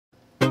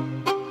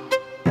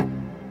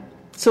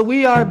So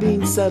we are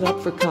being set up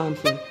for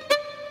conflict.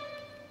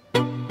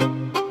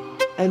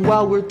 And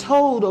while we're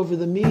told over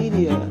the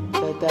media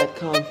that that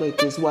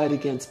conflict is white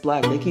against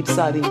black, they keep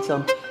citing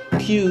some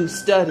Pew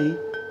study,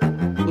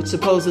 which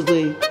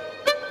supposedly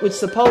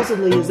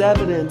is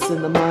evidence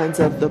in the minds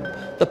of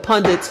the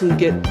pundits who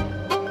get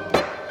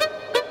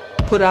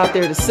put out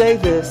there to say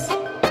this,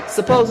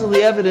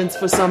 supposedly evidence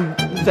for some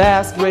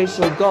vast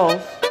racial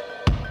gulf.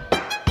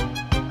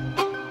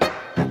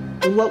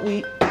 And what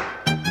we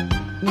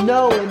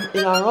know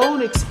in our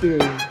own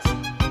experience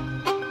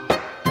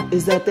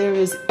is that there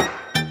is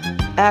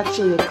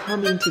actually a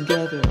coming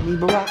together. I mean,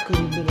 Barack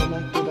couldn't have been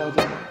elected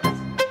otherwise.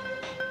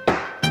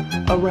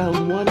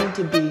 Around wanting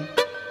to be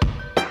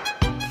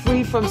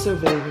free from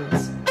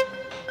surveillance,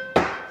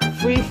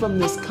 free from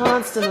this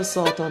constant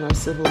assault on our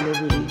civil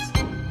liberties,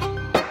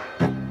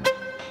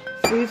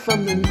 free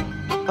from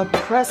the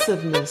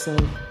oppressiveness of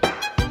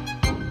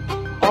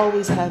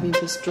always having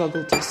to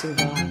struggle to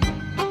survive.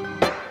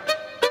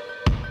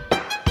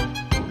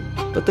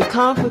 But the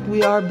conflict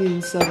we are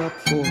being set up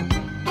for,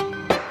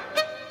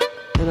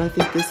 and I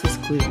think this is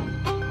clear,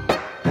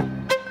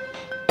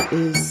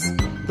 is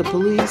the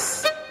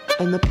police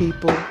and the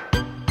people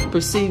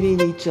perceiving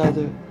each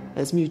other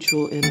as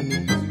mutual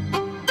enemies.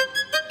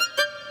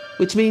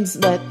 Which means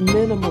that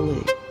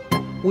minimally,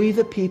 we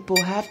the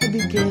people have to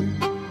begin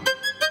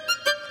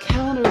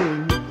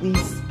countering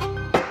these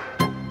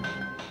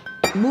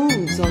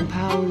moves on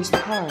power's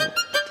part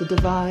to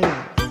divide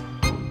us.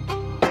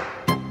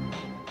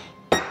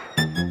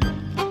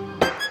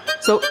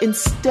 So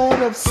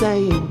instead of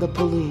saying the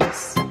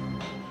police,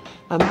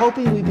 I'm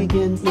hoping we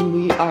begin when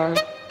we are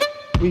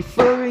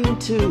referring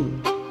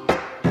to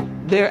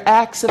their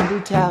acts of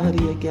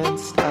brutality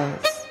against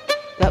us,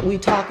 that we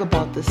talk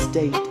about the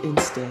state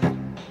instead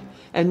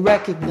and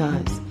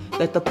recognize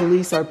that the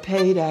police are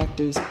paid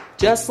actors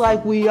just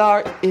like we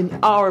are in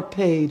our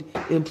paid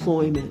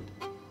employment.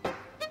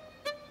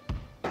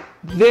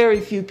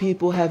 Very few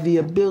people have the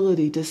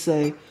ability to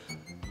say,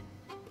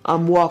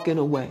 I'm walking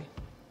away.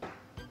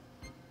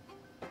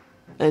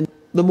 And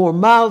the more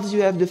mouths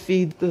you have to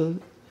feed, the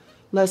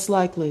less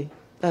likely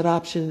that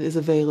option is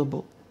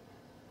available.